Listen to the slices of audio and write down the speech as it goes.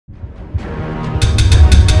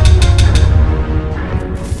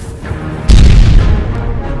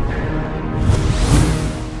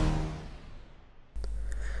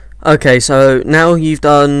Okay, so now you've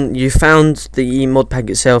found the mod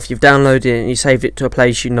pack itself, you've downloaded it and you saved it to a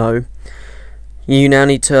place you know. You now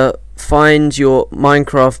need to find your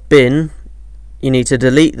Minecraft bin. You need to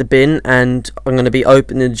delete the bin, and I'm going to be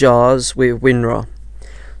opening jars with WinRAR.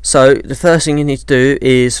 So the first thing you need to do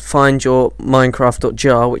is find your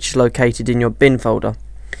Minecraft.jar, which is located in your bin folder.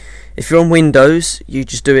 If you're on Windows, you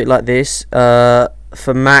just do it like this.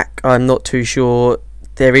 For Mac, I'm not too sure.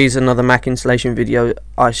 There is another Mac installation video.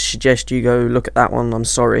 I suggest you go look at that one. I'm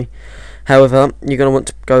sorry. However, you're going to want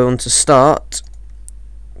to go on to Start,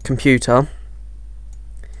 Computer,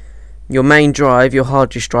 your main drive, your hard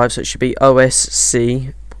disk drive, so it should be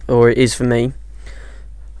OSC, or it is for me.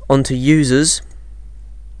 Onto Users,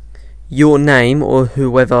 your name, or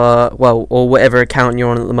whoever, well, or whatever account you're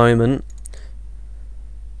on at the moment.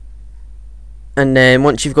 And then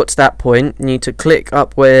once you've got to that point, you need to click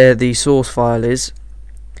up where the source file is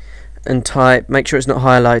and type, make sure it's not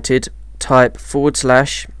highlighted, type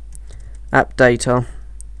 /app data,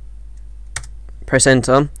 press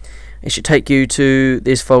enter. It should take you to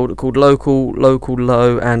this folder called local,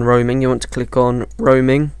 low and roaming. You want to click on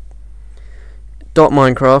roaming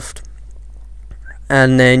 .minecraft,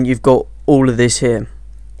 and then you've got all of this here.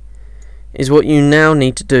 What you now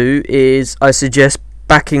need to do is, I suggest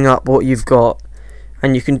backing up what you've got,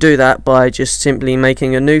 and you can do that by just simply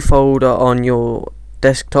making a new folder on your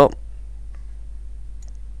desktop.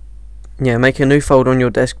 Make a new folder on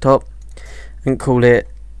your desktop and call it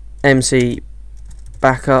MC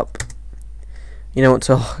backup. You want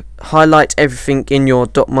to highlight everything in your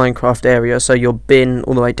 .minecraft area, so your bin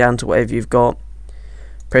all the way down to whatever you've got.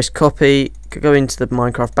 Press copy, go into the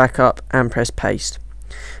Minecraft backup and press paste.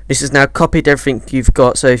 This has now copied everything you've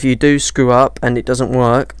got, so if you do screw up and it doesn't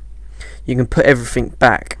work, you can put everything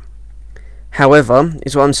back. However,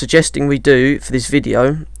 what I'm suggesting we do for this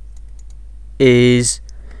video is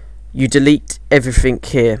you delete everything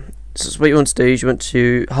here. So what you want to do is you want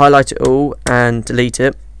to highlight it all and delete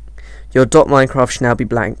it. Your .minecraft should now be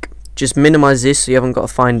blank. Just minimize this so you haven't got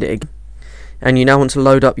to find it again. And you now want to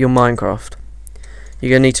load up your Minecraft. You're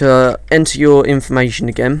going to need to enter your information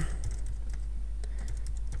again.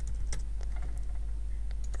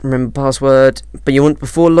 Remember password, but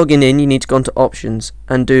before logging in, you need to go into options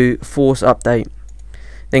and do force update.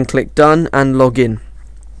 Then click done and log in.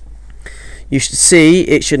 You should see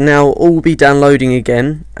it should now all be downloading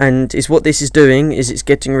again, and what this is doing is it's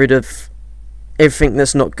getting rid of everything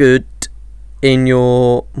that's not good in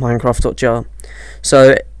your Minecraft.jar.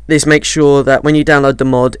 So this makes sure that when you download the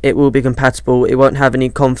mod, it will be compatible. It won't have any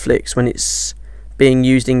conflicts when it's being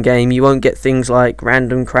used in game. You won't get things like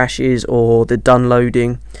random crashes or the done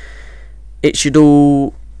loading. It should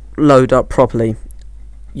all load up properly.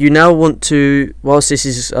 You now want to, whilst this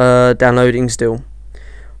is downloading still,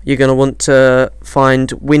 you're going to want to find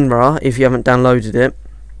WinRAR if you haven't downloaded it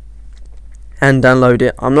and download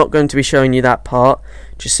it. I'm not going to be showing you that part.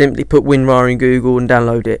 Just simply put WinRAR in Google and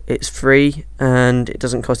download it. It's free and it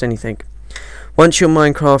doesn't cost anything. Once your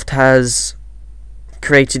Minecraft has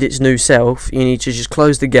created its new self, you need to just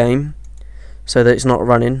close the game so that it's not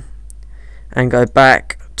running and go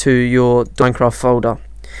back to your Minecraft folder.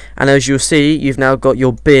 And as you'll see, you've now got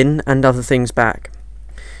your bin and other things back.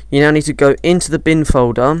 You now need to go into the bin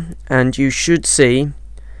folder, and you should see,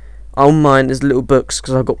 on mine there's little books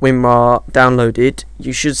because I've got WinRAR downloaded.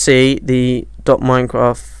 You should see the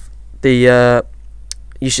 .minecraft,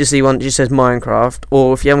 you should see one that just says Minecraft,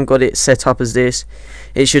 or if you haven't got it set up as this,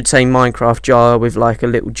 it should say Minecraft jar with like a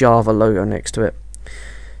little Java logo next to it.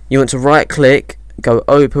 You want to right click, go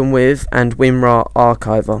open with, and WinRAR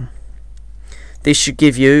archiver. This should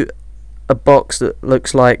give you a box that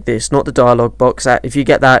looks like this, not the dialog box. If you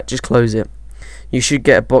get that, just close it. You should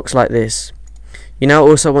get a box like this. You now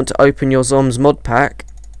also want to open your Zombes mod pack,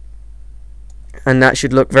 and that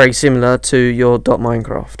should look very similar to your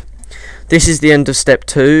 .minecraft. This is the end of step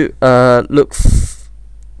 2.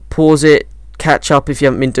 Pause it, catch up if you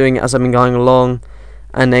haven't been doing it as I've been going along,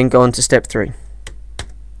 and then go on to step 3.